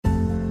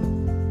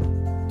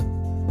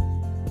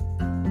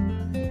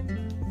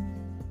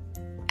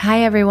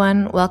Hi,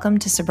 everyone. Welcome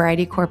to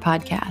Sobriety Core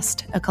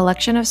Podcast, a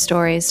collection of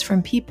stories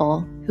from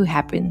people who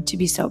happen to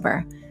be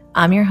sober.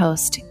 I'm your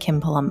host,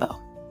 Kim Palumbo.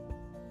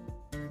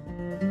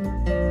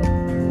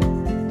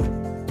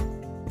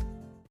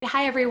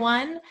 Hi,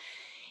 everyone.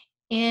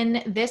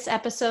 In this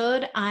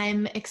episode,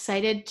 I'm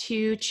excited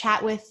to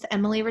chat with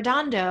Emily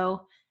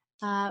Redondo.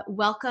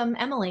 Welcome,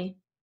 Emily.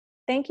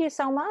 Thank you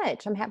so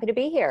much. I'm happy to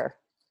be here.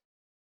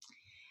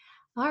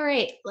 All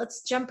right,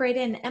 let's jump right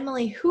in.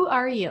 Emily, who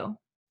are you?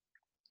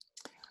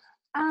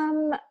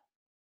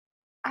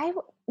 I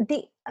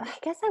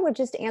guess I would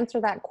just answer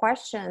that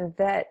question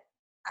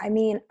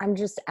I'm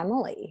just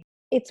Emily.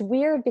 It's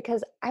weird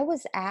because I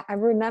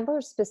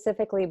remember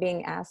specifically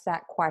being asked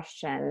that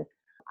question.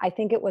 I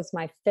think it was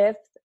my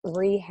fifth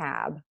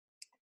rehab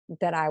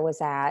that I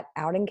was at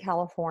out in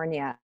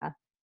California.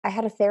 I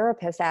had a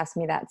therapist ask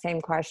me that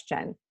same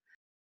question.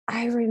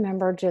 I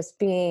remember just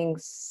being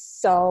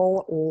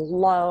so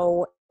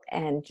low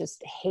and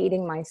just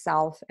hating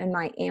myself. And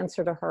my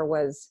answer to her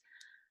was,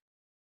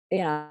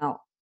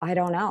 I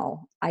don't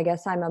know. I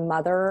guess I'm a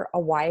mother, a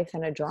wife,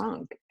 and a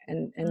drunk,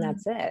 and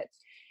that's it.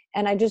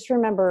 And I just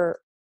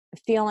remember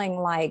feeling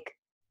like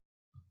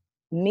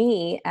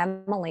me,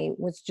 Emily,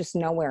 was just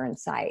nowhere in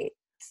sight.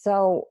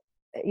 So,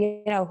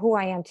 who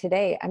I am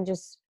today, I'm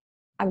just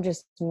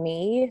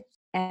me.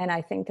 And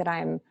I think that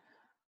I'm,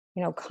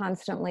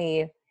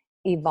 constantly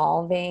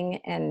evolving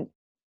and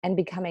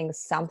becoming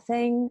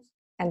something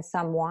and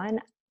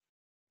someone.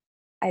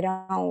 I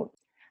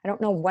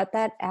don't know what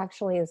that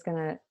actually is going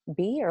to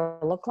be or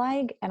look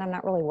like. And I'm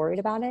not really worried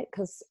about it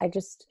because I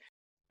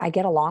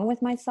get along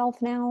with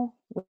myself now.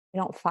 We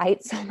don't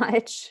fight so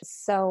much.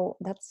 So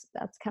that's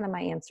kind of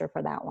my answer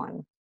for that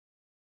one.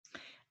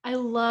 I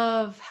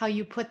love how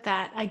you put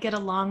that. I get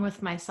along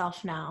with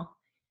myself now.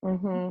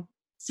 Mm-hmm.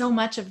 So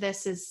much of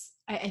this is,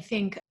 I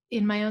think,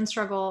 in my own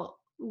struggle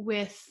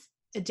with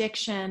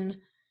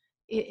addiction,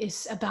 it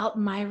is about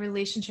my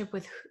relationship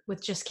with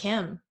just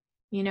Kim.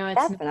 It's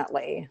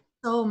Definitely.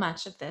 so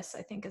much of this,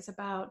 I think, is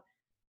about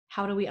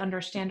how do we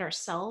understand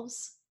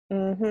ourselves.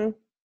 Mm-hmm.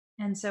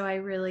 And so I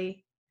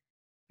really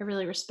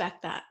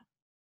respect that.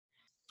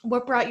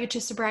 What brought you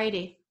to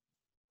sobriety?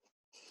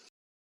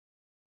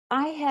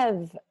 I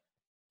have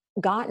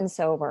gotten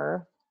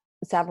sober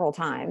several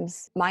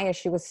times. My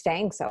issue was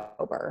staying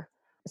sober.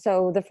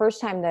 So the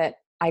first time that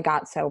I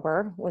got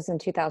sober was in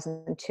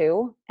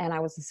 2002, and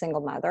I was a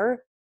single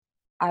mother.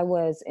 I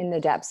was in the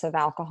depths of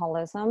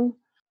alcoholism.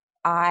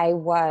 I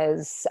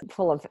was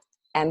full of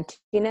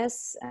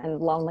emptiness and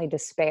lonely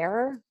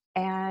despair,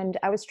 and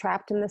I was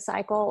trapped in the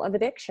cycle of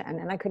addiction,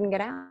 and I couldn't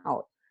get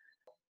out.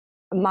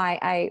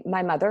 My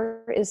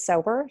mother is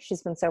sober.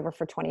 She's been sober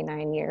for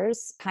 29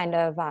 years.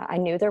 I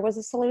knew there was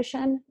a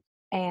solution,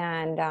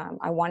 and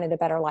I wanted a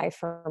better life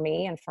for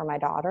me and for my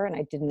daughter, and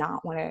I did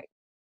not want to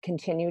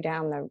continue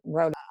down the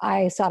road.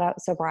 I sought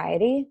out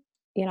sobriety.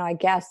 I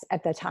guess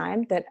at the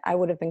time that I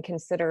would have been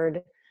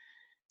considered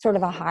sort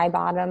of a high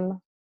bottom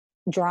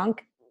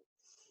drunk.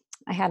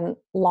 I hadn't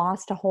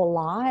lost a whole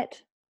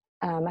lot.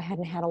 I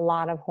hadn't had a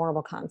lot of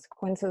horrible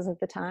consequences at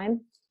the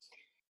time.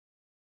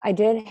 I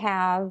did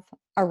have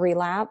a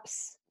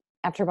relapse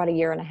after about a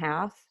year and a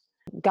half,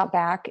 got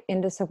back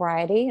into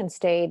sobriety and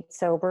stayed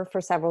sober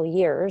for several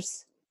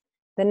years.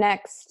 The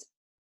next,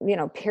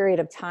 period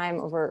of time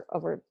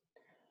over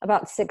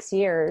about 6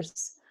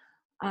 years,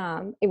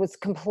 it was a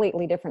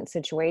completely different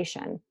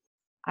situation.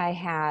 I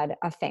had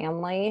a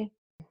family.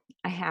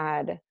 I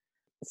had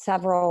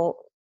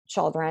several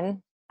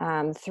children,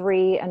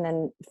 three and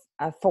then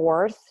a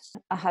fourth,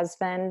 a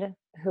husband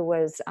who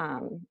was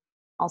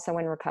also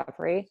in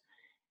recovery.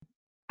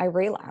 I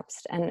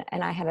relapsed and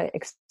I had an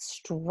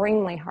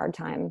extremely hard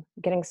time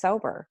getting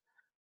sober.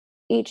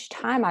 Each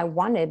time I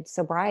wanted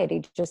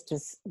sobriety just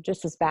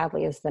as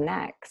badly as the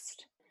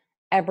next.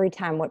 Every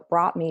time what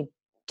brought me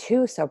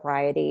to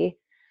sobriety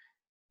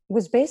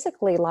was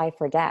basically life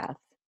or death.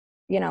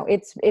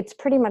 It's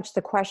pretty much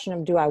the question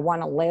of, do I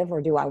want to live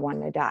or do I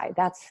want to die?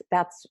 That's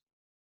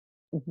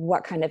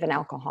what kind of an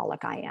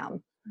alcoholic I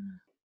am.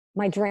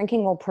 My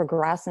drinking will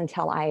progress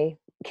until I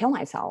kill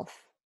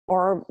myself,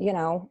 or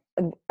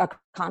a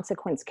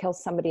consequence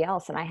kills somebody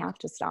else and I have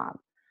to stop.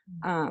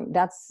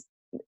 That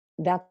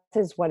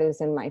is what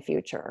is in my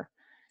future,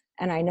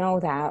 and I know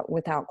that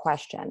without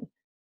question.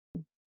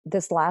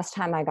 This last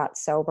time I got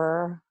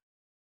sober,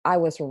 I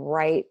was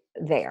right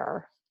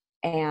there,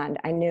 and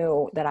I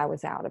knew that I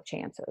was out of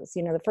chances.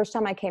 The first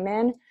time I came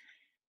in,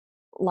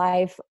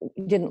 life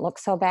didn't look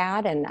so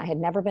bad, and I had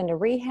never been to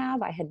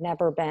rehab. I had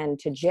never been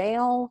to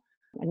jail.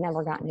 I'd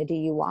never gotten a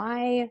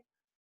DUI.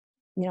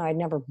 I'd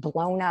never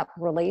blown up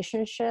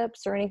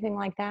relationships or anything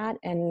like that.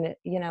 And,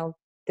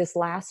 this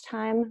last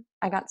time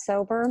I got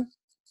sober,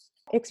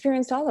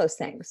 experienced all those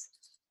things.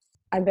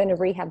 I've been to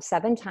rehab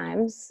 7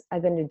 times.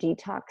 I've been to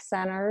detox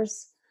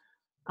centers,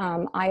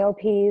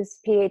 IOPs,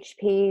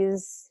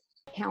 PHPs,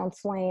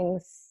 counseling,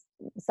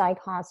 psych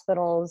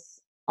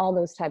hospitals, all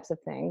those types of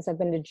things. I've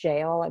been to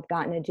jail. I've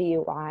gotten a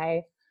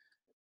DUI.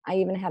 I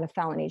even had a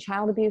felony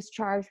child abuse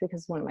charge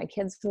because one of my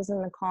kids was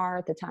in the car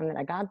at the time that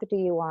I got the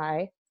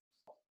DUI.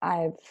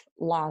 I've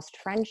lost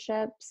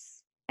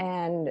friendships,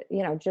 and,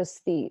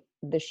 just the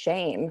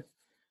shame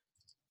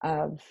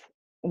of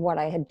what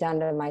I had done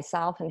to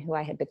myself and who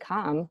I had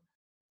become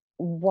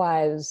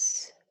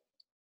was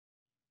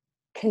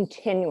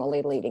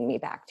continually leading me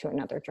back to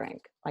another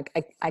drink. Like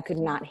I could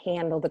not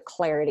handle the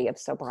clarity of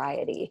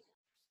sobriety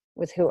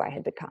with who I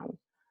had become.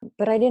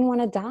 But I didn't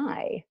want to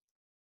die.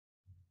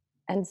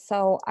 And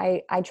so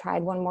I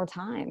tried one more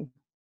time,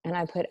 and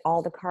I put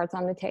all the cards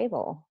on the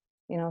table.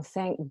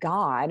 Thank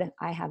God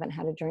I haven't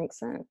had a drink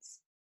since.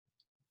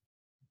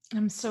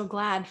 I'm so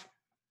glad.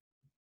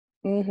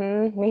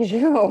 Me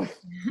too.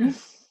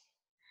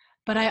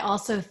 But I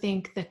also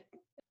think that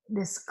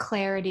this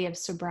clarity of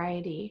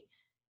sobriety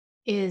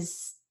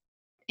is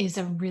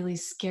a really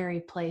scary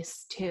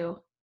place too.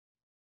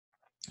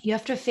 You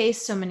have to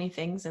face so many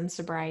things in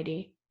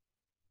sobriety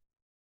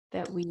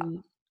that we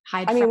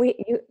hide I from. mean,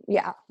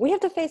 we have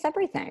to face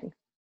everything.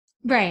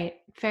 Right.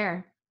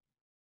 Fair.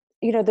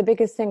 The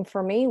biggest thing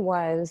for me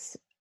was,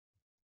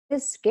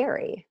 it's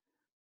scary.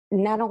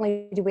 Not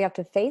only do we have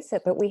to face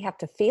it, but we have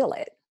to feel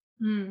it.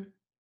 Mm.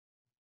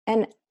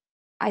 And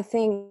I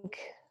think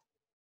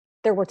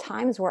there were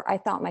times where I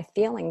thought my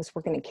feelings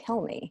were going to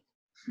kill me,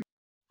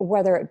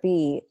 whether it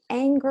be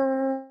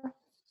anger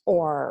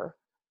or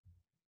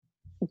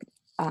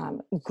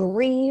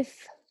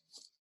grief,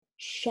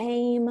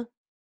 shame,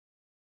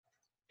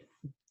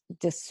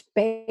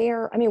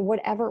 despair. I mean,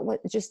 whatever it was,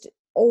 just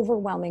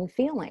overwhelming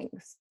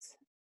feelings.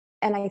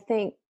 And I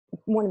think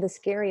one of the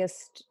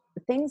scariest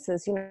things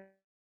is,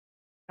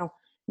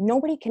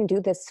 nobody can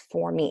do this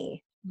for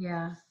me.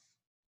 Yeah.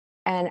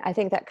 And I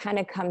think that kind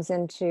of comes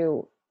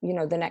into,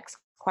 the next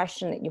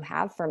question that you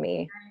have for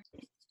me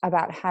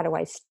about how do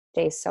I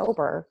stay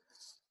sober.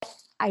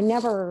 I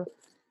never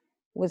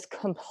was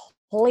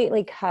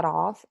completely cut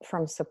off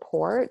from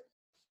support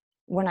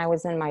when I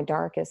was in my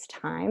darkest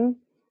time.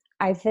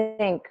 I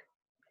think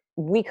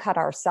we cut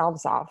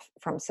ourselves off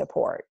from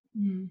support.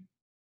 Mm.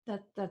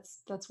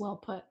 That's well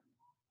put.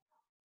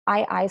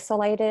 I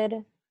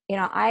isolated.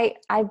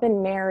 I've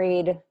been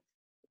married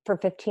for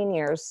 15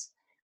 years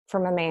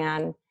from a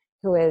man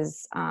who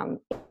is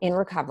in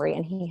recovery,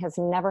 and he has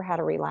never had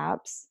a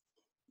relapse.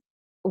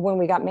 When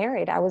we got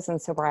married, I was in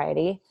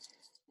sobriety.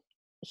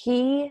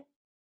 He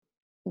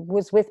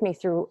was with me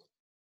through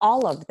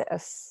all of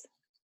this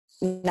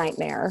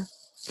nightmare.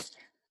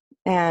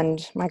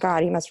 And my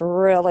God, he must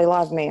really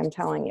love me, I'm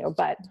telling you.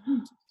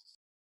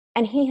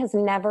 And he has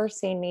never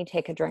seen me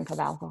take a drink of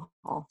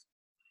alcohol.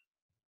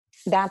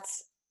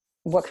 That's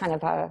what kind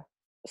of a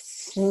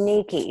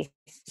sneaky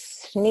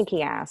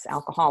ass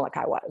alcoholic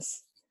I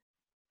was.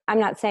 I'm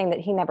not saying that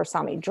he never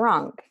saw me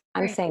drunk.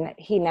 I'm Right. saying that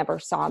he never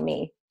saw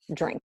me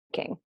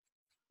drinking.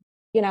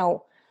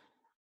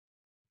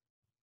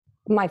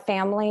 My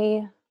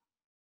family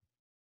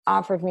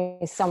offered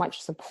me so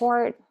much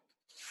support.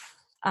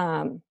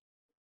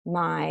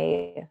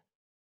 My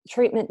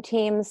treatment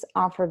teams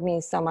offered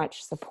me so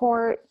much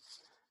support.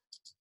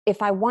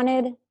 If I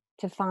wanted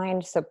to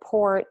find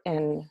support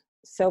in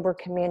sober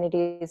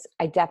communities,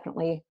 I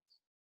definitely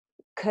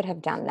could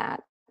have done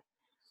that.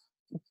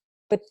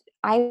 But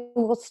I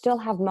will still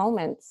have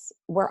moments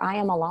where I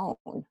am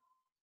alone.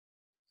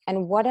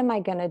 And what am I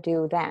going to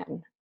do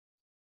then?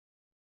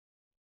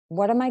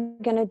 What am I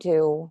going to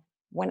do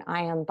when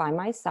I am by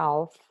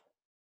myself,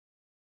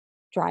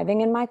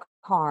 driving in my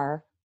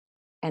car,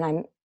 and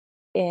I'm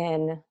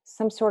in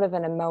some sort of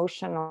an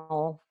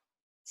emotional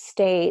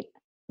state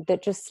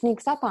that just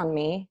sneaks up on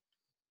me,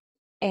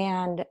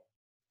 and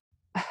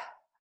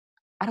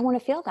I don't want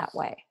to feel that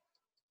way.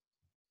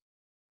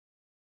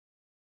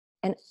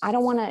 And I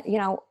don't want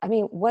to,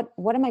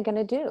 what am I going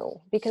to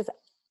do? Because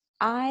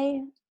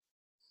I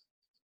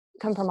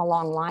come from a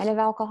long line of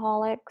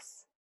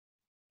alcoholics.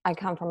 I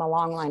come from a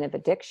long line of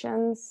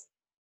addictions.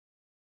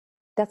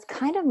 That's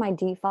kind of my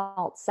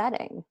default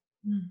setting.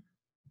 Mm.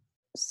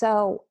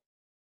 So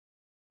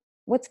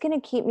what's going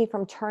to keep me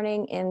from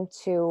turning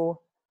into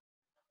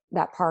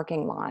that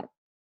parking lot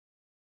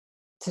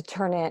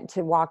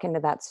to walk into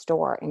that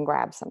store and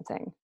grab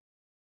something?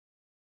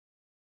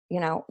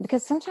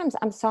 Because sometimes,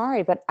 I'm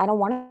sorry, but I don't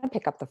want to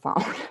pick up the phone.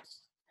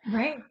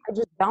 Right. I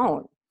just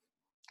don't.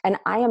 And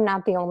I am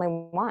not the only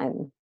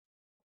one.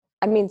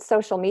 I mean,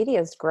 social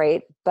media is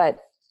great, but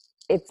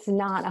it's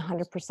not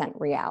 100%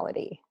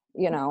 reality,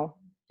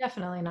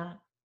 Definitely not.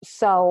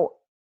 So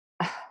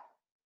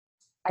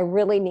I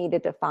really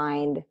needed to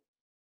find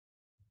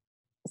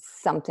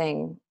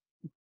something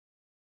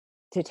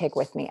to take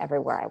with me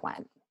everywhere I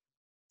went.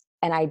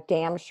 And I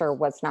damn sure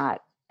was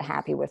not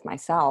happy with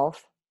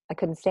myself. I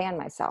couldn't stand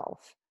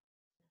myself.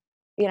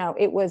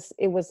 It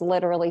was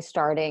literally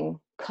starting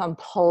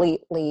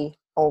completely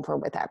over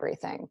with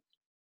everything.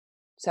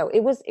 So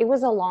it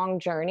was a long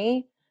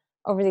journey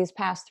over these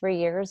past 3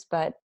 years,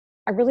 but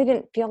I really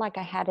didn't feel like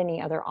I had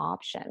any other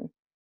option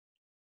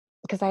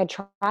because I had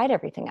tried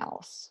everything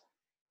else.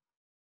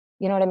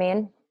 You know what I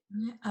mean?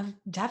 Yeah,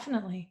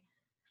 definitely.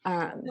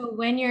 Um, So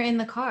when you're in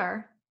the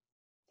car,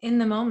 in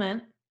the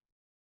moment,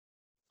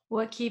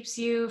 what keeps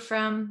you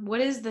from,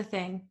 what is the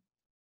thing?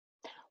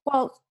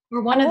 Well, or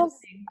I one of the will,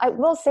 things. I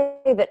will say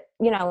that,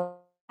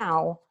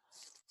 now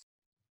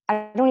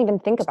I don't even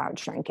think about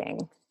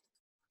drinking.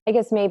 I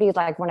guess maybe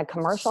like when a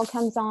commercial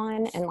comes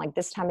on and like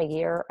this time of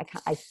year,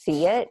 I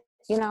see it,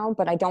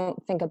 but I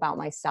don't think about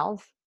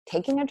myself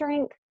taking a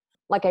drink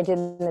like I did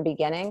in the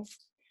beginning.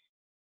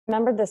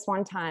 Remember this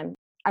one time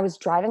I was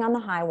driving on the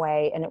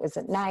highway and it was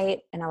at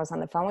night and I was on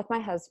the phone with my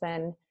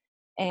husband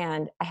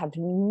and I have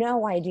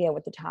no idea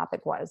what the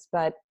topic was,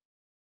 but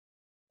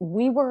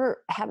we were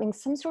having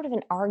some sort of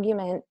an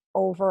argument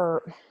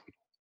over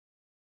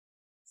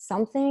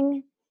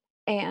something,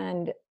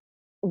 and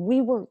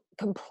we were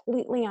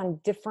completely on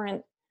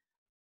different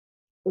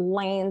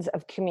lanes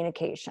of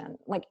communication.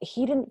 Like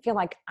he didn't feel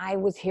like I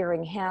was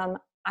hearing him.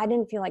 I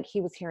didn't feel like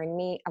he was hearing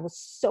me. I was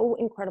so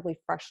incredibly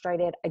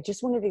frustrated. I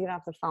just wanted to get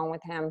off the phone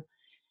with him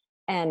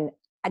and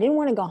I didn't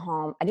want to go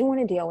home. I didn't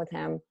want to deal with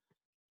him.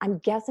 I'm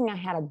guessing I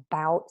had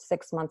about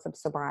 6 months of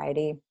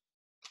sobriety.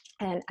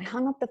 And I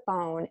hung up the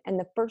phone and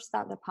the first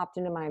thought that popped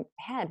into my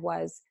head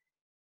was,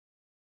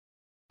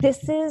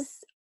 this is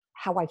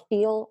how I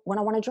feel when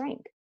I want to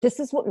drink. This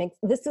is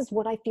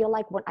what I feel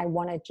like when I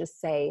want to just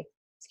say,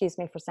 excuse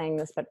me for saying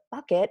this, but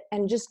fuck it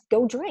and just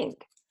go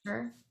drink.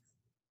 Sure.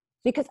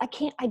 Because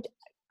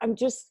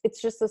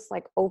it's just this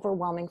like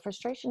overwhelming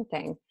frustration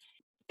thing.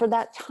 For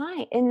that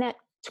time in that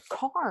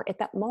car at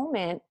that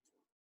moment,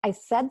 I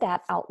said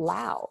that out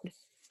loud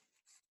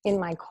in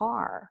my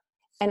car.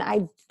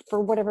 And for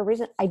whatever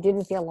reason, I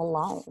didn't feel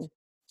alone.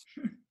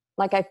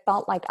 Like I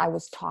felt like I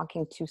was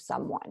talking to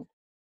someone.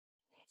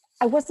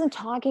 I wasn't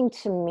talking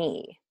to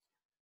me.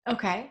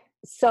 Okay.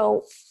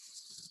 So,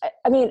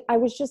 I mean,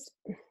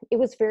 it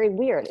was very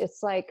weird.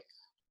 It's like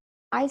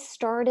I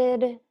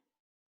started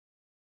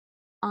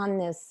on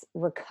this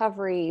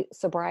recovery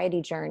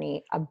sobriety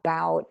journey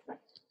about,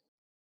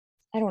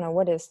 I don't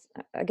know,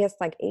 I guess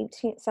like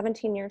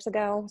 17 years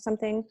ago,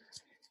 something.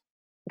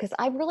 Because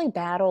I really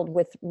battled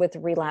with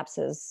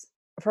relapses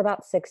for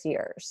about 6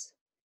 years.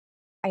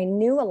 I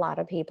knew a lot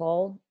of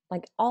people,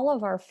 like all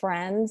of our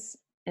friends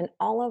and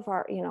all of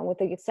our, with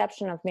the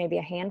exception of maybe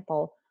a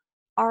handful,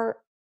 are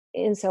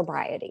in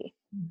sobriety.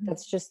 Mm-hmm.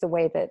 That's just the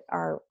way that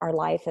our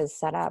life is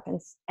set up.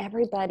 And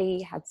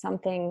everybody had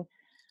something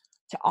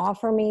to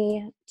offer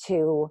me,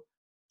 to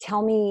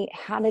tell me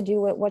how to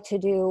do it, what to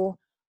do,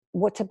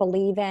 what to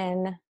believe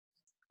in,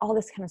 all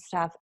this kind of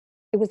stuff.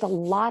 It was a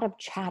lot of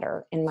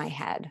chatter in my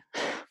head,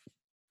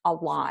 a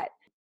lot.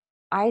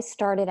 I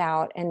started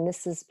out, and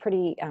this is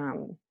pretty,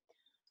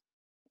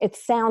 it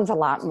sounds a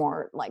lot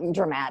more like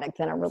dramatic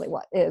than it really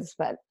is.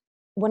 But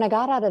when I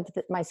got out of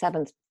my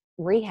 7th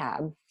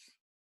rehab,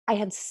 I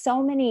had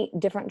so many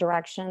different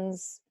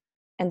directions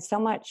and so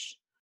much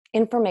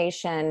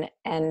information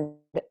and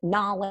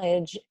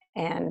knowledge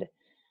and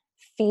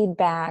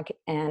feedback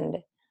and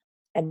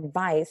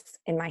advice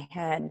in my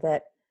head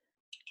that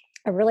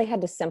I really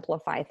had to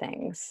simplify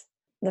things.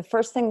 The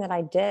first thing that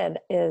I did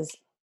is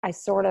I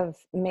sort of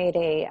made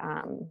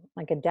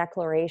like a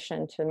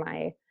declaration to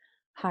my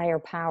higher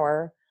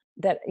power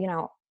that,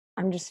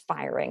 I'm just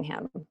firing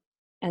him.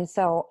 And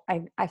so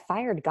I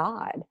fired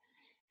God.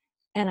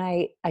 And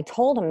I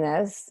told him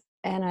this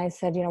and I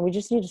said, we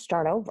just need to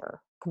start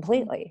over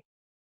completely,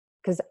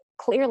 because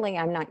clearly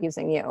I'm not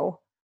using you.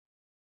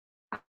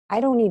 I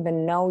don't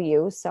even know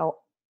you. So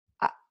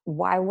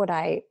why would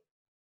I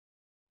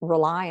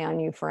rely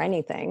on you for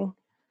anything?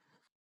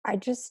 I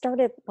just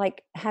started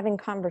like having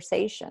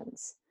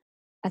conversations.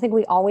 I think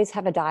we always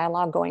have a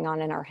dialogue going on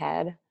in our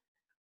head.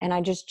 And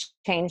I just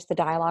changed the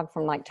dialogue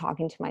from like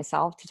talking to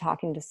myself to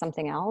talking to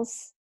something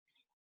else.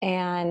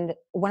 And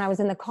when I was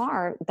in the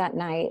car that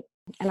night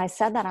and I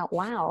said that out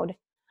loud,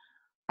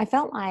 I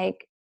felt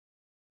like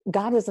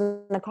God was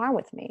in the car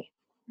with me.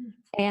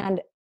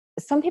 And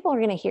some people are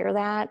going to hear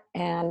that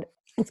and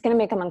it's going to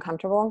make them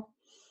uncomfortable.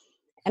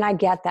 And I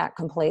get that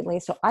completely.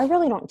 So I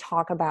really don't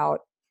talk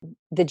about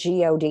the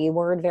God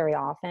word very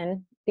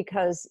often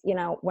because,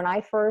 when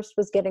I first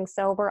was getting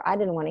sober, I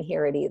didn't want to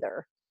hear it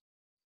either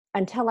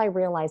until I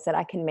realized that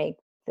I can make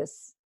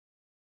this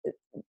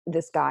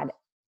God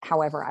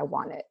however I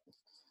want it.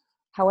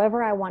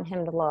 However I want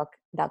him to look,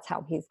 that's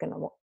how he's going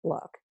to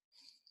look.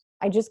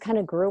 I just kind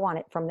of grew on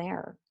it from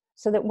there.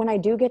 So that when I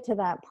do get to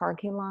that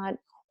parking lot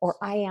or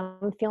I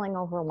am feeling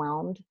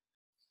overwhelmed,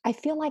 I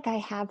feel like I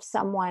have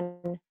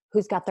someone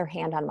who's got their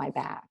hand on my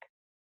back.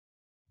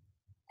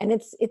 And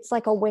it's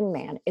like a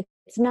wingman.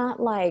 It's not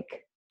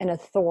like an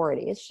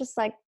authority. It's just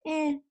like,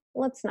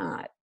 let's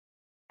not.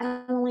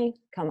 Emily,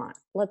 come on,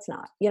 let's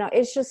not.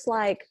 It's just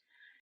like,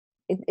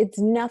 it's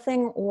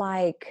nothing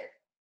like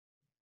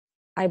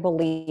I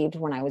believed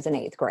when I was in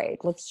 8th grade.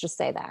 Let's just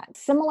say that.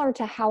 Similar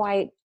to how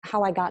I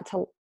got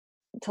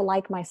to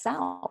like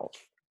myself.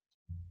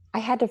 I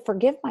had to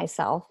forgive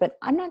myself, but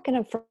I'm not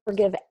going to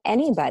forgive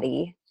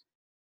anybody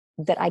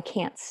that I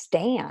can't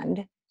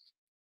stand.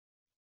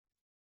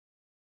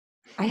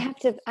 I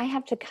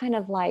have to kind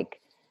of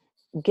like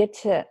get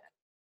to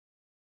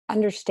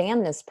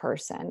understand this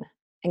person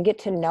and get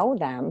to know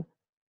them.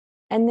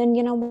 And then,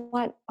 you know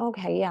what?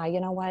 Okay, yeah, you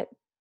know what?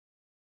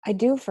 I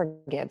do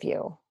forgive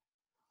you.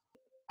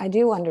 I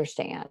do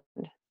understand.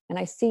 And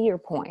I see your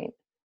point.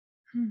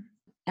 Hmm.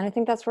 And I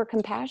think that's where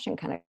compassion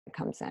kind of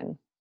comes in.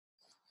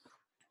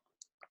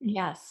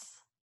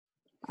 Yes.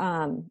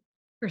 Um,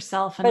 For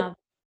self and but others.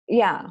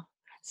 yeah.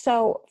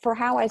 So for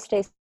how I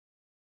stay,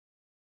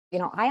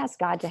 I ask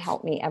God to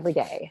help me every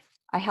day.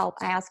 I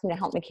ask him to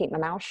help me keep my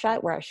mouth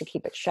shut where I should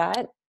keep it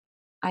shut.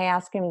 I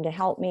ask him to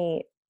help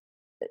me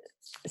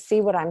see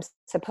what I'm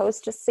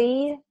supposed to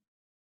see,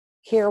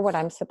 hear what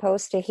I'm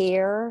supposed to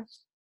hear.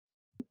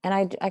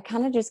 And I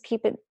kind of just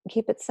keep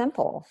it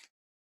simple.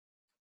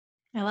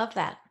 I love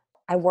that.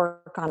 I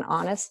work on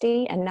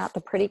honesty, and not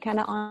the pretty kind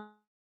of honesty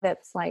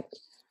that's like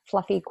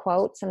fluffy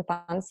quotes and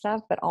fun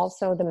stuff, but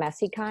also the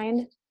messy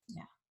kind,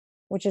 Yeah.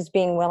 which is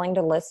being willing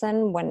to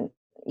listen when,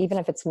 even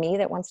if it's me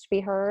that wants to be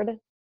heard.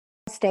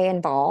 Stay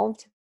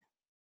involved.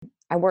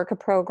 I work a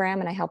program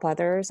and I help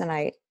others, and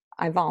I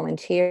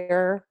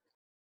volunteer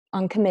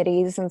on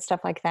committees and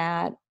stuff like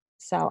that.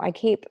 So I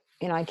keep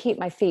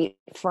my feet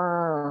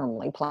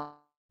firmly planted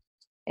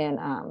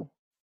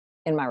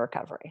in my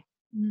recovery.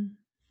 Mm.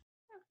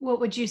 What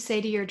would you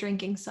say to your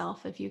drinking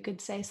self if you could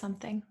say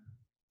something?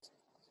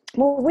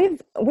 Well,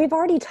 we've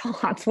already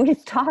talked.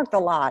 We've talked a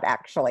lot,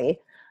 actually.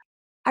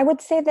 I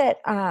would say that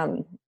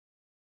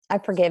I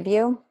forgive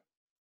you.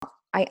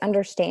 I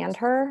understand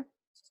her,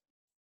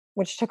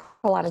 which took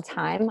a lot of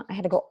time. I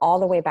had to go all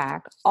the way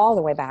back, all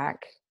the way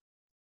back.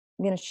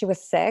 She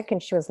was sick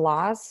and she was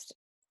lost.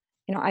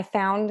 I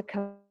found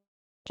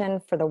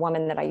compassion for the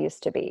woman that I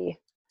used to be.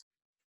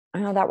 I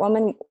know that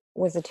woman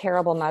was a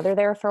terrible mother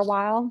there for a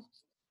while,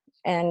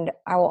 and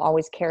I will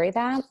always carry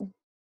that.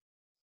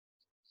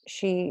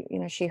 She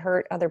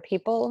hurt other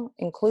people,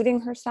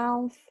 including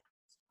herself.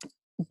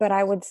 But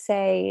I would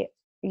say,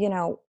 you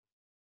know,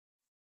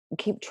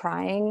 keep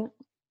trying,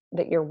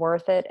 that you're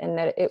worth it, and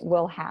that it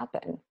will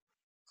happen.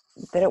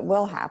 That it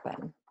will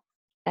happen.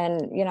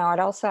 And,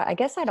 I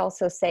guess I'd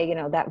also say,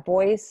 that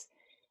voice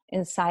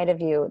inside of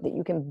you that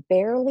you can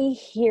barely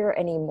hear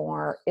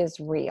anymore is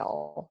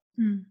real.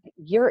 Mm.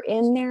 You're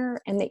in there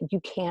and that you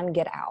can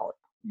get out.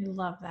 I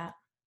love that.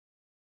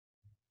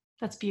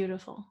 That's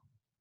beautiful.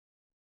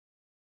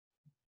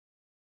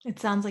 It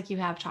sounds like you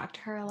have talked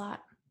to her a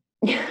lot.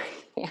 Yeah.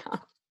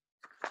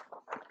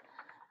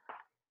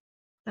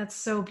 That's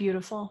so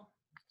beautiful.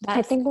 I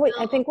That's think we I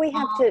still a think we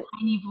have small, to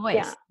tiny yeah.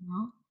 voice, you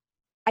know?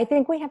 I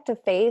think we have to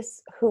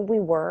face who we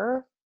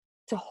were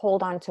to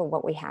hold on to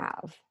what we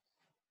have.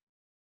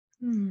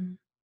 Hmm.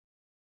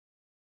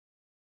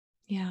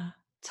 Yeah.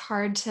 It's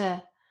hard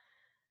to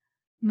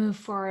move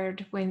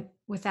forward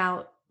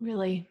without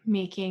really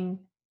making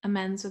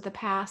amends with the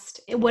past.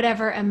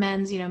 Whatever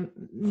amends,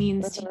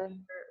 means to you,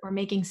 Mhm. or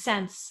making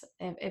sense,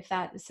 if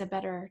that is a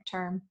better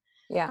term.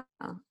 Yeah.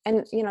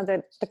 And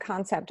the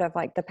concept of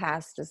like the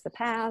past is the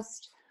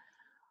past,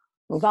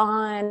 move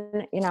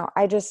on.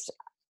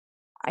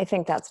 I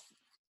think that's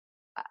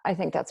I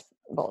think that's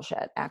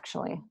bullshit,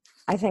 actually.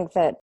 I think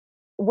that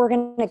we're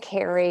going to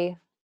carry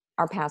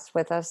our past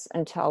with us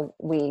until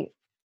we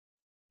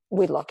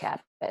look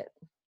at it.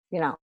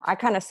 I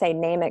kind of say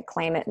name it,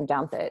 claim it, and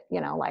dump it.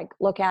 Like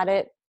look at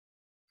it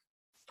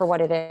for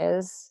what it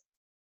is,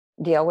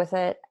 deal with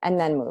it, and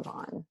then move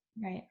on.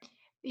 Right.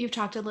 You've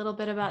talked a little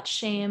bit about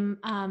shame,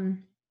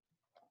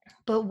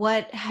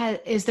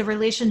 but is the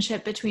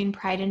relationship between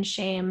pride and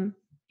shame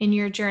in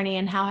your journey,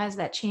 and how has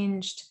that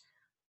changed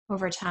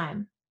over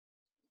time?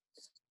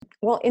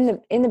 Well,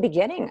 in the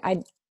beginning,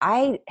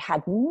 I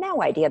had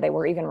no idea they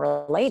were even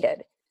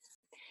related.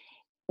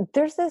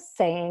 There's this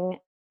saying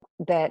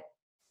that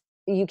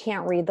you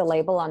can't read the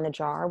label on the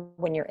jar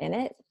when you're in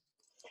it.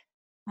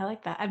 I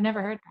like that. I've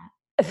never heard that.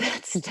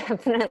 That's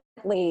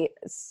definitely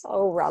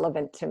so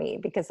relevant to me,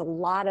 because a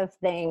lot of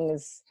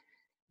things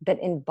that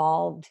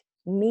involved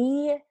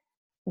me,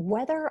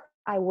 whether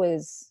I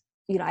was,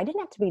 I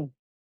didn't have to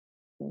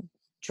be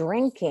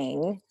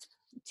drinking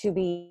to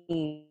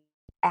be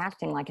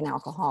acting like an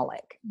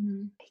alcoholic.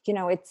 Mhm.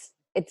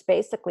 It's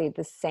basically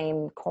the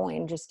same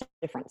coin, just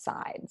different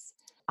sides.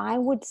 I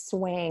would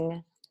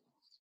swing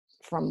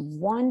from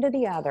one to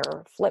the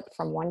other, flip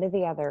from one to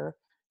the other,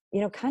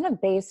 kind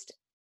of based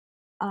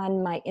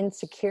on my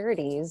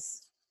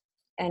insecurities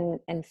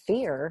and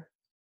fear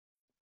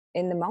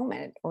in the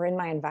moment or in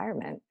my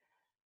environment.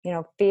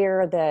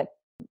 Fear that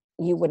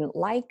you wouldn't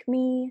like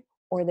me,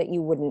 or that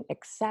you wouldn't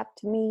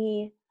accept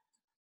me,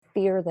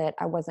 fear that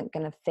I wasn't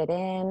going to fit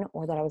in,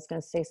 or that I was going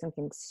to say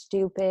something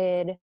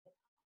stupid,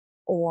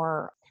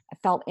 or I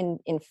felt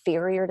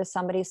inferior to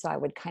somebody, so I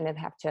would kind of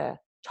have to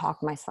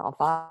talk myself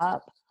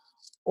up,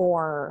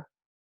 or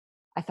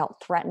I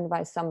felt threatened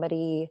by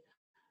somebody,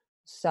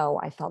 so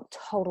I felt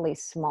totally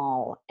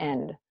small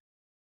and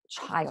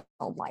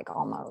childlike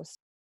almost.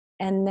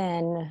 And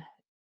then,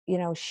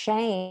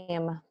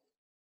 shame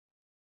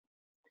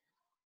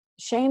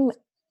shame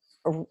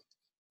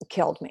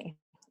killed me.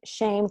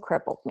 Shame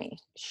crippled me.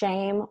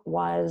 Shame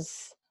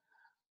was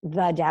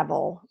the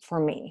devil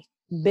for me,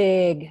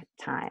 big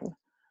time.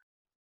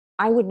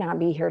 I would not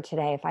be here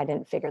today if I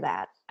didn't figure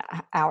that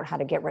out, how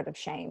to get rid of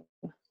shame,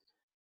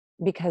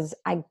 because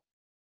I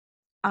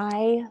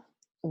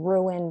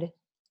ruined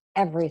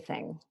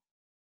everything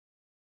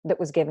that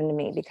was given to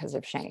me because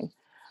of shame.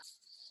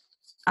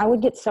 I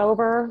would get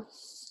sober,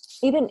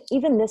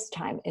 even this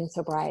time in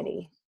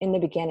sobriety, in the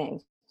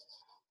beginning.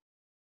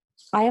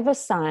 I have a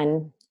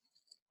son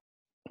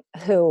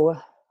who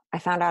I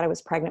found out I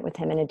was pregnant with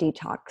him in a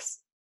detox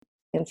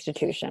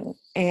institution.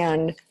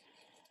 And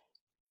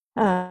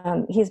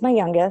he's my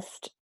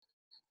youngest.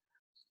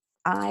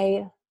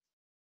 I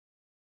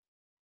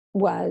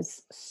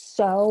was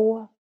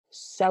so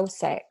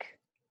sick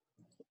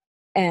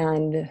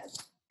and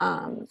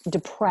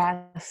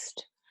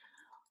depressed.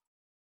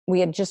 We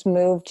had just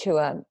moved to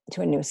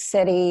a new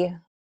city.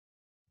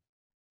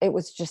 It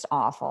was just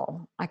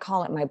awful. I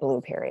call it my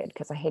blue period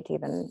because I hate to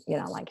even,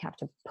 like have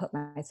to put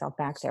myself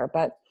back there.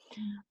 But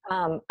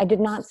I did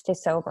not stay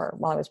sober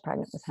while I was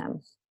pregnant with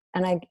him.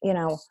 And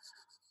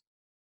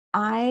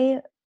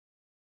I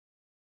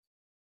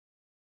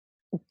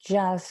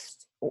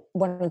just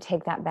want to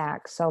take that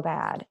back so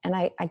bad. And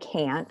I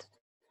can't.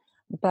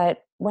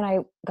 But when I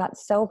got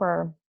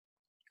sober,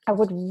 I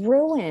would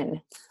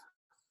ruin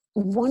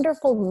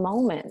wonderful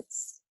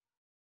moments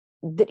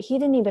that he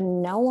didn't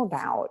even know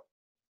about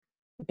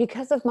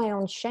because of my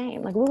own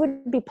shame. Like we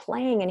would be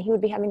playing and he would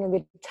be having a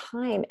good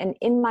time. And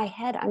in my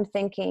head, I'm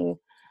thinking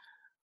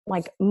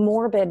like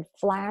morbid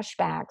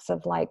flashbacks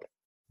of like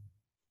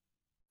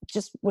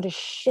just what a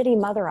shitty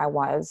mother I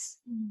was.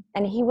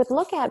 And he would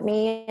look at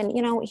me and,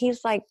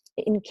 he's like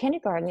in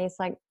kindergarten, he's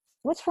like,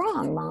 "What's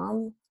wrong,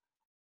 Mom?"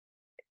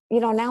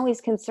 Now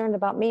he's concerned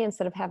about me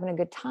instead of having a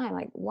good time.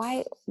 Like,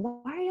 why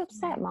are you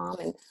upset, Mom?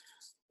 And,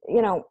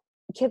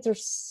 kids are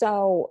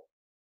so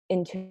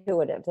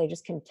intuitive. They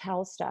just can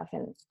tell stuff.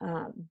 And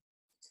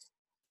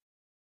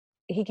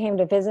he came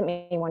to visit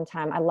me one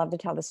time. I love to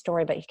tell the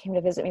story, but he came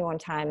to visit me one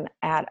time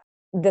at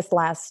this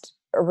last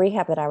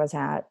rehab that I was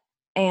at.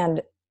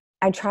 And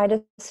I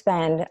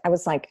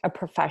was like a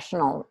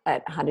professional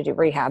at how to do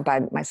rehab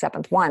by my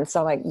seventh one.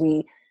 So like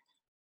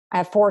I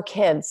have 4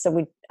 kids.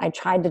 So I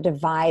tried to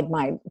divide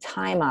my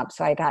time up.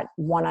 So I got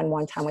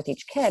one-on-one time with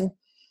each kid.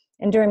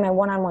 And during my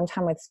one-on-one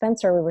time with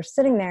Spencer, we were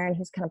sitting there and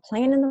he's kind of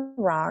playing in the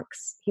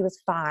rocks. He was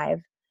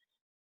 5.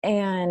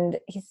 And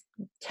he's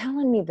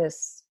telling me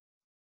this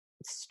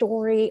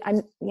story.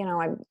 I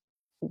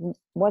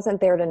wasn't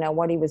there to know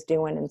what he was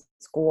doing in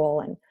school.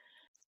 And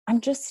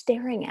I'm just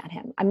staring at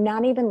him. I'm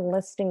not even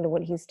listening to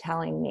what he's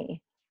telling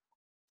me.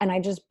 And I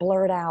just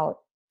blurt out,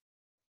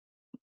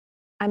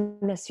 "I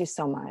miss you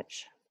so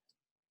much."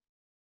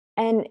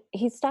 And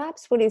he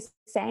stops what he's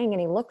saying and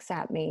he looks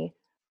at me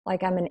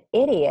like I'm an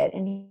idiot.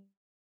 And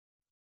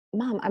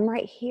 "Mom, I'm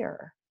right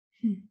here."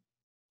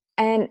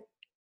 And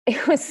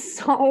it was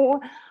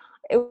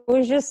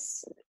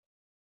just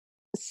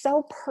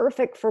so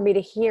perfect for me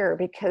to hear,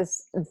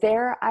 because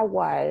there I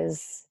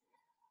was,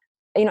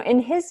 in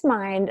his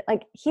mind,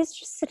 like he's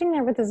just sitting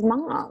there with his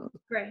mom.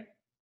 Right.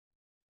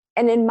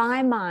 And in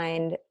my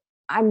mind,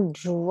 I'm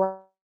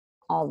drawing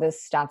all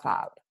this stuff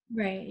up.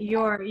 Right.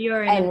 You're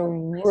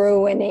and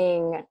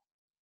ruining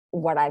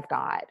what I've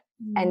got.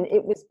 Mm-hmm. And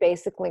it was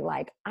basically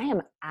like, I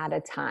am out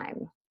of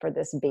time for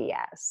this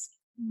BS.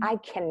 Mm-hmm. I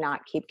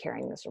cannot keep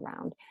carrying this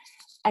around.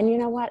 And you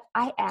know what?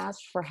 I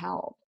asked for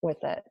help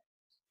with it.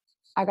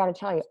 I got to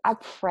tell you, I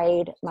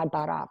prayed my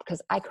butt off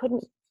because I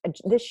couldn't,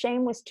 this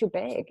shame was too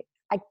big.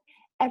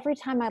 Every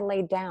time I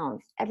laid down,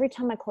 every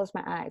time I closed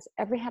my eyes,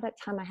 every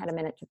time I had a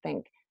minute to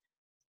think,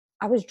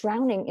 I was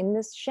drowning in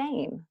this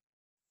shame.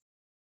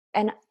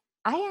 And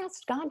I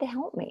asked God to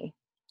help me.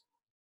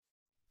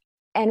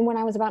 And when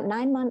I was about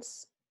 9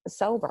 months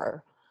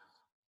sober,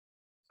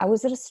 I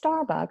was at a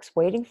Starbucks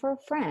waiting for a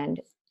friend,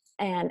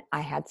 and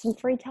I had some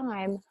free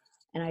time,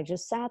 and I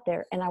just sat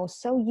there, and I was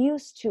so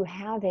used to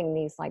having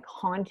these like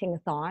haunting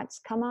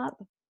thoughts come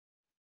up.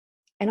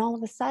 And all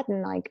of a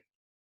sudden, like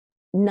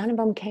none of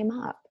them came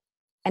up,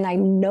 and I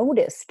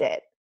noticed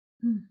it.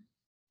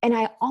 And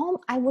I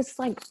was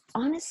like,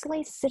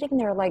 honestly sitting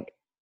there like,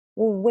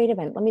 well, wait a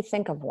minute, let me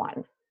think of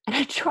one. And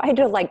I tried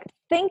to like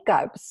think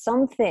of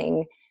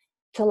something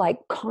to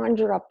like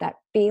conjure up that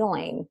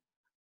feeling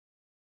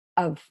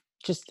of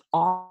just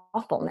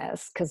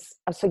awfulness, because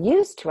I was so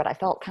used to it. I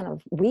felt kind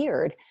of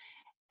weird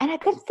and I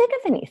couldn't think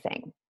of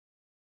anything.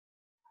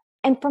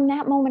 And from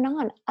that moment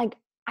on, like,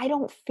 I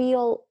don't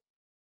feel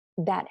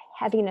that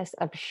heaviness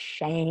of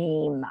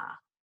shame.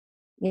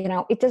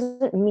 It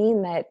doesn't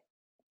mean that,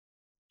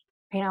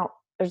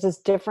 there's this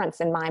difference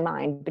in my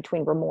mind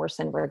between remorse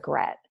and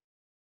regret.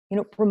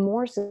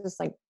 Remorse is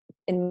like,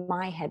 in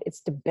my head, it's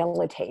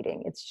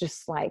debilitating. It's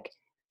just like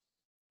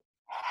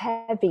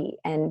heavy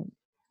and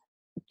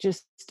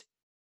just,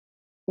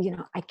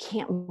 I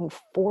can't move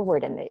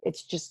forward in it.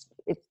 It's just,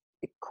 it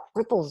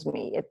cripples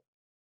me.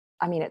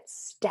 It's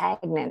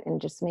stagnant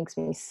and just makes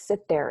me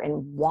sit there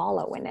and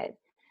wallow in it.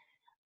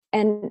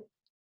 And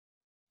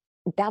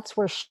that's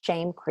where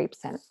shame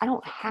creeps in. I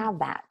don't have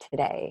that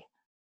today.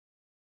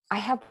 I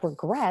have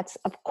regrets.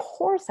 Of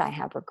course I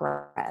have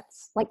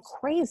regrets, like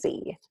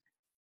crazy,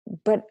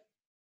 but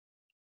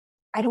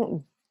I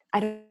don't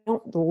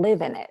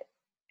live in it.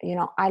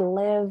 I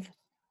live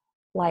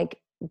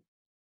like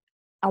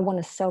I want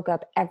to soak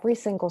up every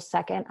single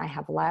second I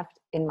have left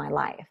in my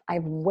life.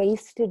 I've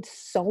wasted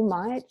so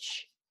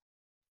much.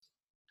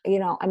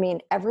 I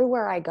mean,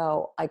 everywhere I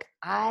go, like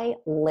I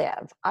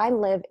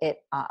live it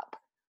up.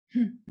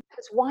 Hmm.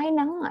 Because why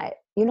not?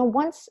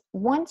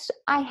 Once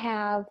I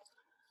have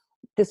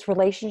this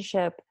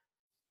relationship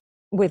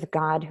with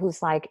God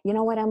who's like, you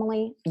know what,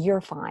 Emily,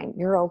 you're fine.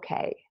 You're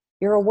okay.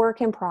 You're a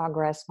work in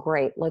progress.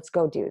 Great. Let's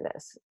go do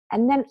this.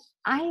 And then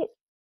I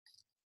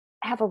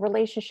have a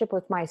relationship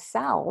with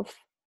myself.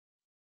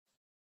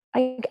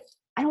 Like,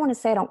 I don't want to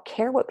say I don't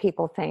care what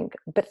people think,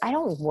 but I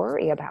don't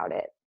worry about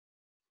it.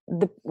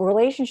 The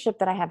relationship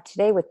that I have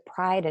today with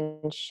pride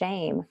and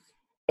shame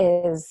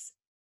is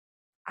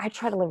I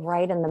try to live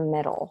right in the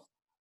middle.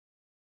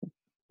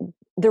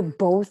 They're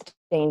both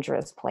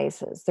dangerous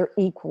places. They're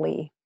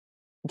equally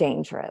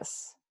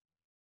dangerous.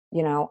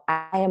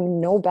 I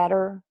am no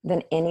better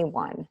than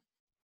anyone.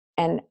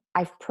 And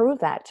I've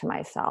proved that to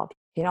myself.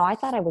 I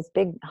thought I was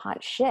big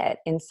hot shit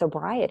in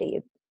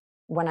sobriety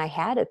when I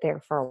had it there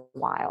for a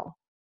while.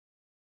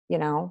 You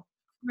know,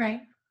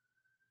 Right.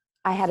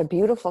 I had a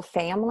beautiful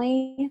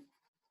family.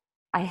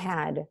 I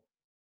had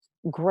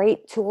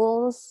great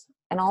tools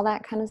and all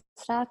that kind of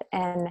stuff.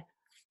 And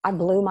I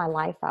blew my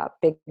life up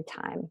big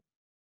time.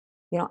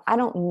 I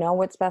don't know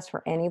what's best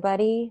for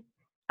anybody.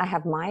 I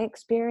have my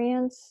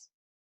experience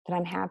that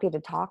I'm happy to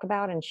talk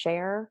about and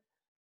share.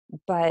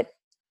 But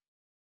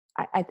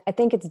I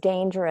think it's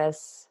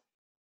dangerous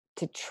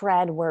to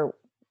tread where,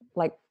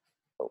 like,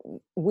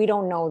 we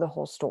don't know the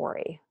whole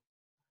story.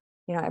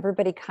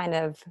 Everybody kind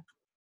of,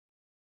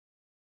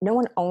 no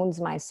one owns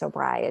my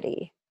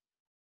sobriety.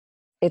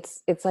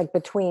 It's like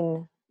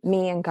between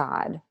me and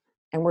God,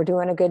 and we're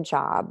doing a good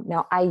job.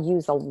 Now, I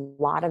use a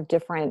lot of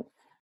different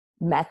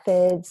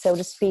methods, so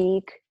to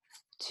speak,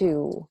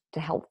 to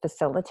help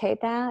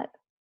facilitate that.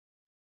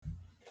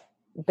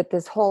 But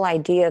this whole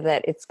idea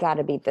that it's got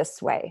to be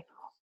this way,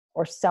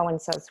 or so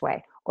and so's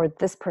way, or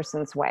this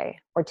person's way,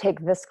 or take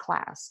this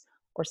class,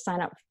 or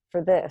sign up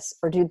for this,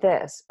 or do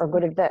this, or go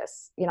to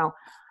this,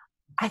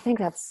 I think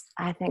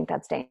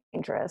that's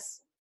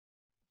dangerous.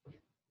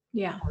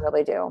 Yeah. I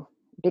really do.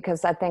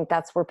 Because I think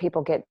that's where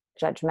people get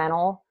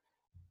judgmental.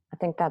 I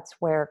think that's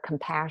where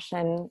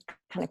compassion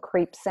kind of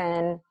creeps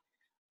in,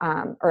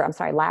 or I'm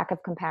sorry, lack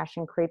of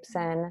compassion creeps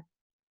in.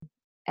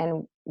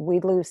 And we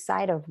lose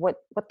sight of what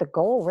the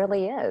goal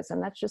really is.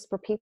 And that's just for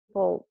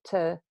people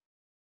to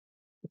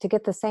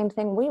get the same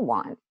thing we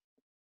want.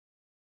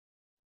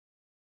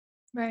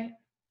 Right.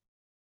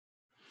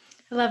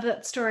 I love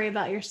that story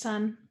about your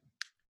son.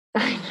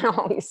 I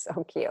know, he's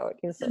so cute.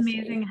 He's It's so sweet.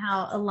 amazing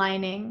how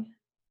aligning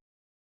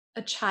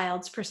a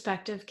child's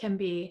perspective can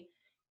be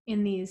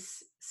in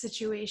these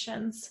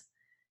situations.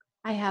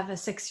 I have a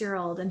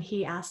 6-year-old and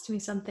he asked me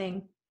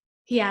something.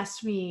 He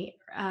asked me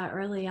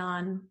early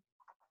on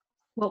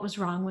what was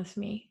wrong with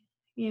me,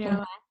 you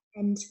know,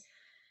 Mhm.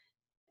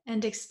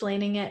 and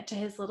explaining it to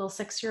his little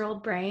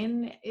 6-year-old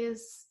brain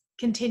is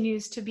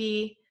continues to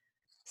be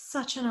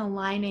such an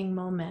aligning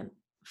moment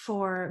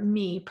for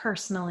me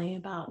personally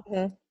about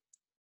Mhm.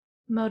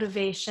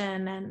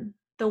 motivation and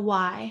the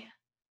why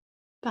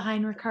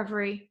behind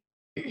recovery.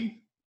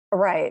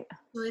 Right.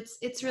 So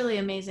it's really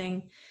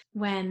amazing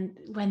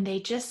when they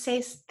just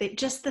say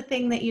just the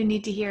thing that you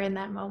need to hear in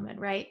that moment,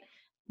 right?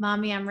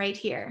 Mommy, I'm right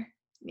here,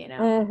 you know.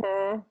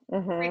 Mhm.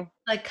 Mhm.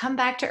 Like come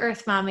back to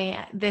earth, mommy.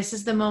 This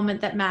is the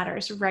moment that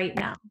matters right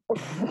now.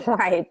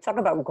 Right. Talk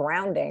about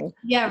grounding.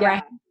 Yeah, Yeah,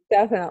 right.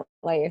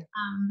 definitely.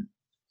 Um,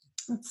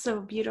 it's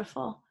so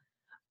beautiful.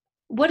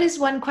 What is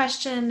one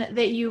question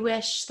that you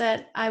wish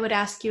that I would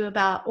ask you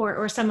about,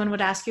 or someone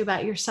would ask you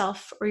about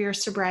yourself or your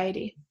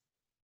sobriety?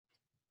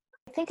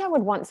 I think I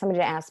would want somebody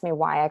to ask me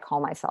why I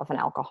call myself an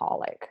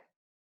alcoholic.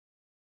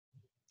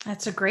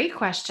 That's a great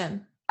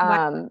question.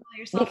 Why Um, call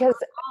yourself an because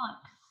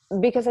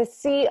alcoholic? I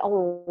see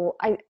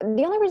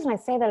the only reason I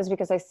say that is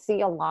because I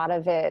see a lot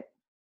of it.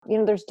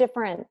 There's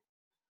different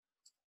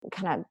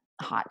kind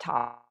of hot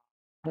topics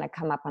kind of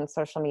come up on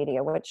social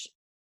media, which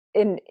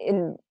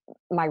in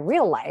my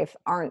real life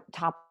aren't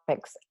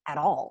topics at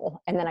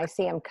all. And then I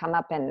see them come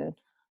up and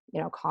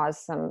cause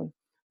some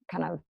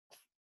kind of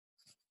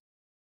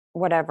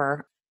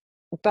whatever.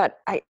 But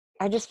I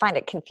just find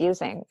it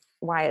confusing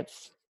why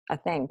it's a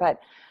thing. But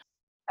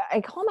I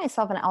call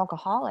myself an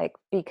alcoholic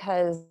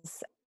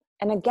because,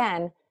 and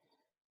again,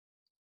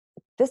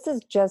 this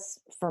is just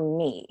for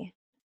me.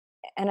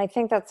 And I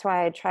think that's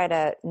why I try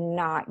to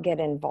not get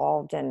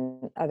involved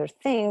in other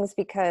things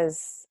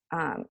because,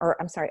 or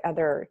I'm sorry,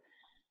 and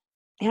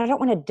I don't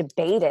want to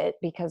debate it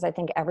because I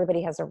think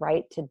everybody has a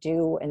right to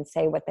do and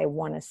say what they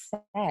want to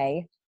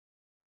say.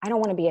 I don't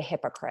want to be a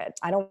hypocrite.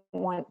 I don't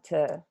want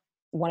to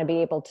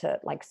be able to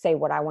like say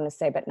what I want to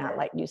say, but not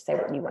let you say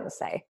what you want to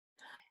say.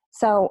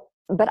 So,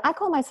 but I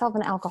call myself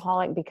an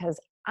alcoholic because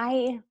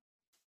I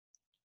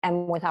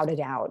am without a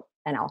doubt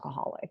an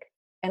alcoholic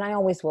and I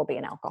always will be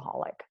an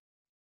alcoholic,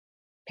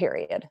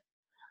 period.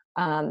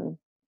 Um,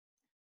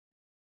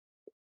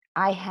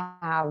 I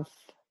have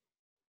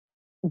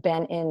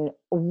been in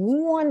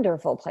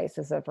wonderful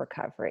places of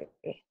recovery,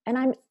 and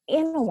I'm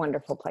in a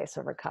wonderful place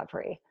of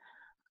recovery.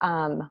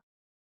 Um,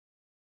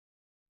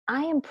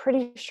 I am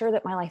pretty sure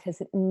that my life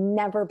has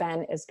never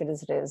been as good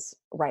as it is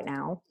right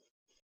now,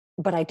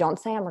 but I don't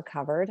say I'm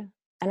recovered,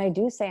 and I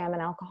do say I'm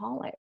an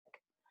alcoholic.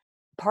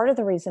 Part of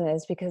the reason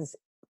is because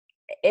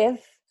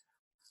if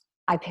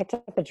I picked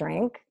up a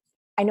drink,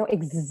 I know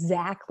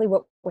exactly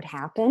what would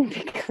happen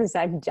because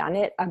I've done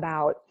it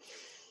about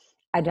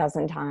a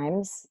dozen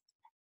times,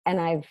 and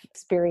I've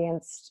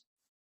experienced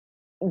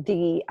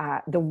the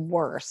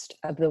worst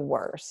of the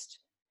worst,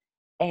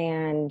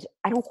 and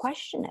I don't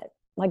question it.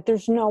 Like,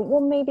 there's no,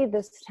 well, maybe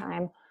this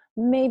time,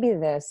 maybe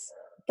this,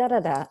 da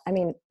da da. I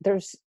mean,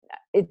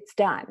 it's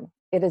done.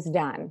 It is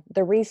done.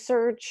 The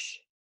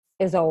research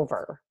is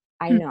over.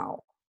 I Mm.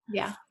 know.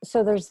 Yeah.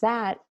 So there's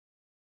that.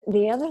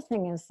 The other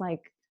thing is,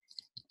 like,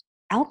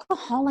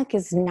 alcoholic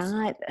is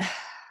not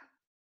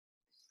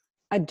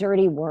a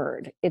dirty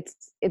word.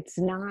 It's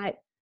not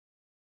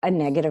a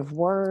negative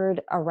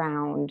word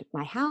around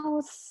my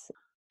house.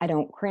 I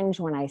don't cringe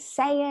when I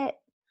say it.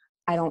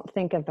 I don't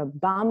think of a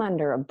bum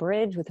under a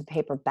bridge with a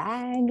paper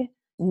bag,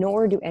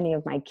 nor do any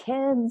of my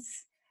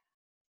kids.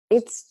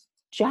 It's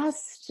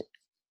just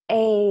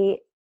a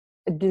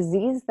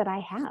disease that I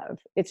have.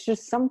 It's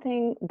just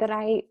something that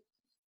I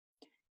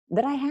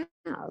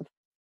have.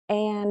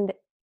 And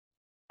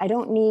I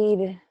don't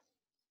need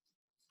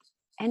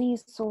any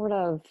sort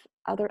of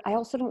other, I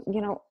also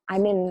don't,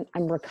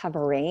 I'm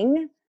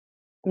recovering.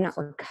 I'm not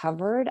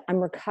recovered. I'm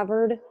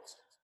recovered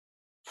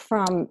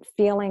from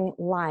feeling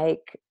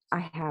like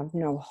I have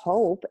no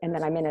hope and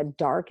that I'm in a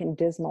dark and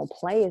dismal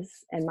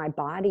place, and my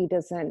body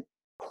doesn't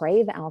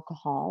crave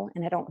alcohol,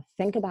 and I don't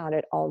think about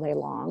it all day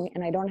long,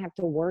 and I don't have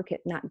to work at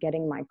not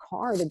getting my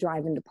car to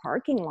drive into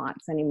parking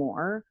lots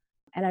anymore,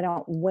 and I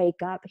don't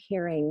wake up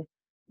hearing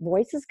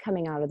voices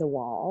coming out of the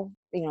wall,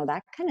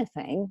 that kind of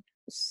thing.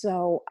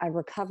 So I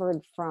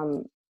recovered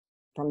from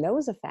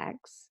those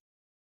effects.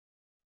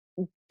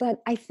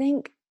 But I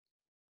think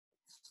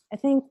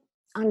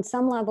on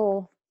some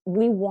level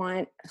we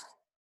want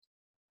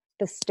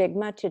the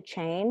stigma to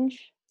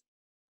change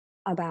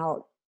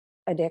about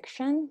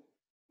addiction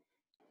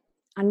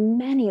on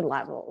many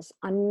levels,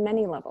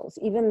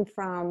 even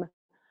from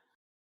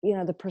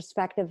the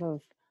perspective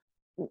of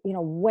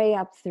way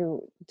up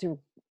through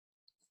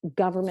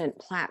government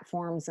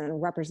platforms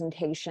and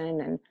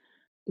representation, and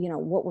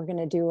what we're going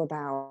to do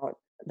about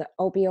the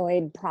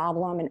opioid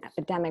problem and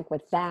epidemic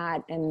with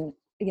that, and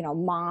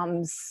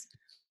moms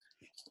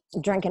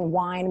drinking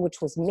wine,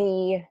 which was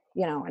me,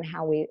 and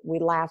how we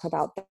laugh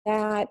about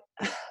that,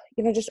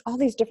 just all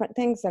these different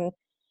things. And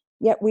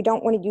yet we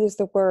don't want to use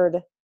the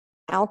word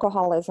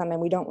alcoholism, and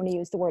we don't want to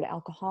use the word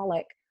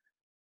alcoholic.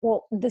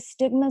 Well, the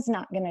stigma's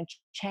not going to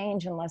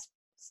change unless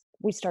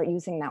we start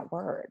using that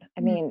word.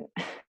 I Mm. mean,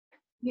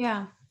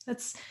 Yeah.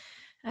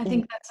 I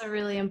think that's a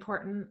really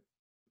important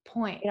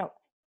point.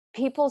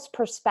 people's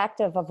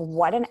perspective of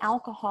what an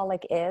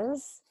alcoholic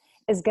is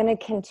going to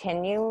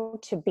continue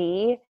to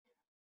be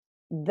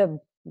the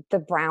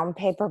brown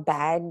paper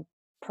bag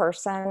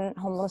person,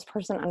 homeless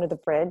person under the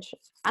bridge,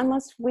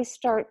 unless we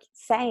start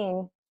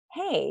saying,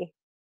 hey,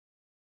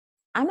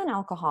 I'm an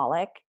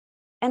alcoholic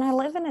and I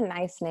live in a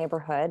nice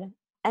neighborhood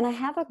and I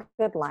have a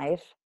good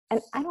life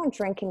and I don't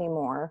drink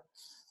anymore,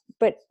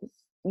 but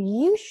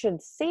you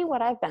should see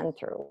what I've been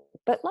through.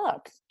 But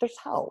look, there's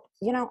hope.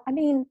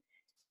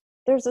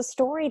 There's a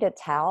story to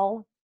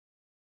tell.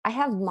 I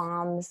have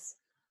moms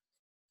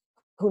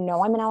who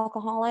know I'm an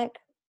alcoholic,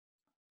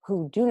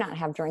 who do not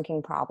have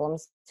drinking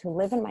problems, who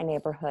live in my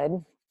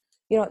neighborhood.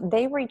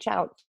 They reach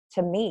out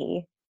to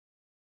me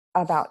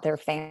about their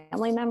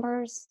family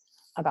members,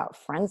 about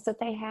friends that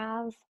they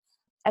have,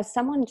 as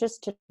someone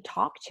just to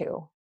talk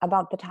to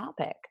about the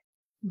topic.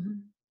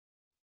 Mhm.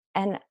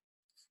 And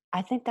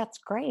I think that's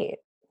great.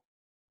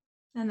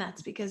 And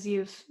that's because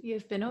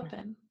you've been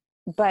open.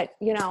 But,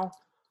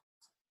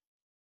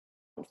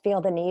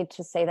 feel the need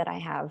to say that I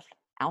have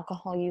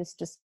alcohol use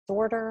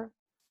disorder.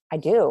 I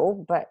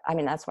do, but I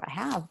mean, that's what I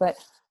have, but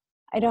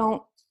I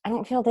don't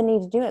feel the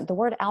need to do it. The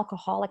word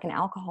alcoholic and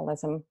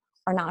alcoholism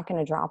are not going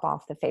to drop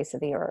off the face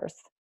of the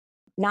earth.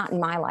 Not in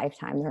my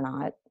lifetime, they're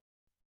not.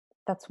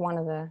 That's one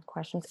of the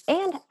questions.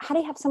 And how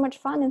do you have so much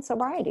fun in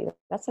sobriety?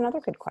 That's another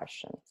good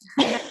question.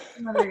 That's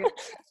another good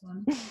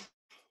one.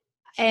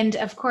 And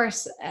of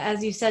course,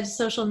 as you said,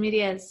 social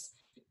media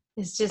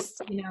is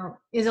just,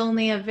 is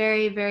only a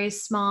very, very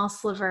small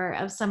sliver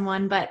of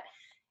someone, but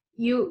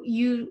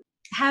you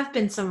have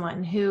been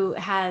someone who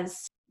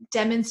has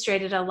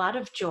demonstrated a lot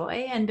of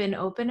joy and been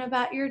open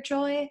about your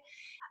joy.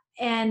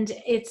 And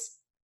it's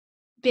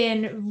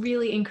been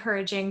really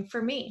encouraging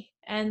for me.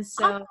 And Oh,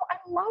 so I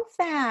love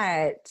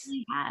that. it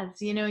really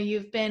has,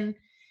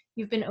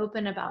 you've been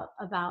open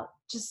about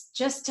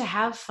just to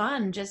have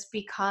fun, just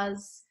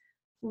because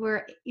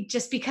we're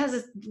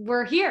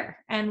here,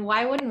 and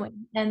why wouldn't we?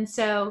 And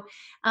so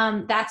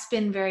that's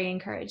been very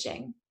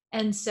encouraging.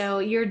 And so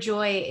your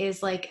joy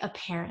is like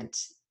apparent.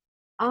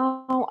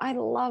 Oh, I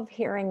love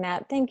hearing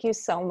that. Thank you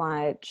so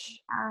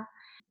much.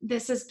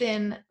 This has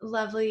been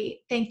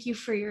lovely. Thank you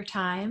for your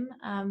time.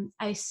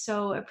 I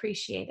so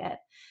appreciate it.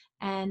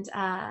 And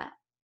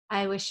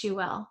I wish you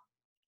well.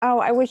 Oh,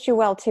 I wish you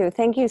well too.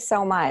 Thank you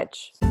so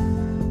much.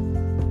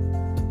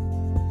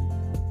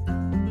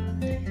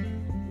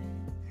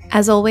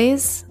 As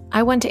always,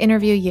 I want to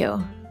interview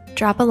you.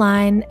 Drop a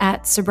line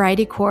at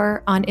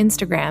SobrietyCore on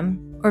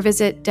Instagram or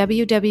visit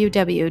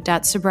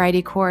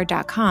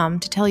www.sobrietycore.com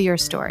to tell your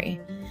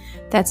story.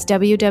 That's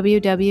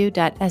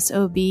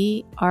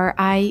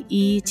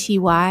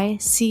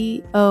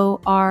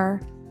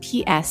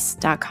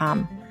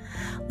www.sobrietycorps.com.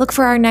 Look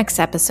for our next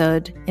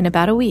episode in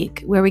about a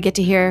week, where we get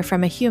to hear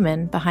from a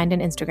human behind an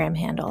Instagram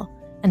handle.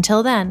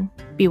 Until then,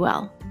 be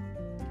well.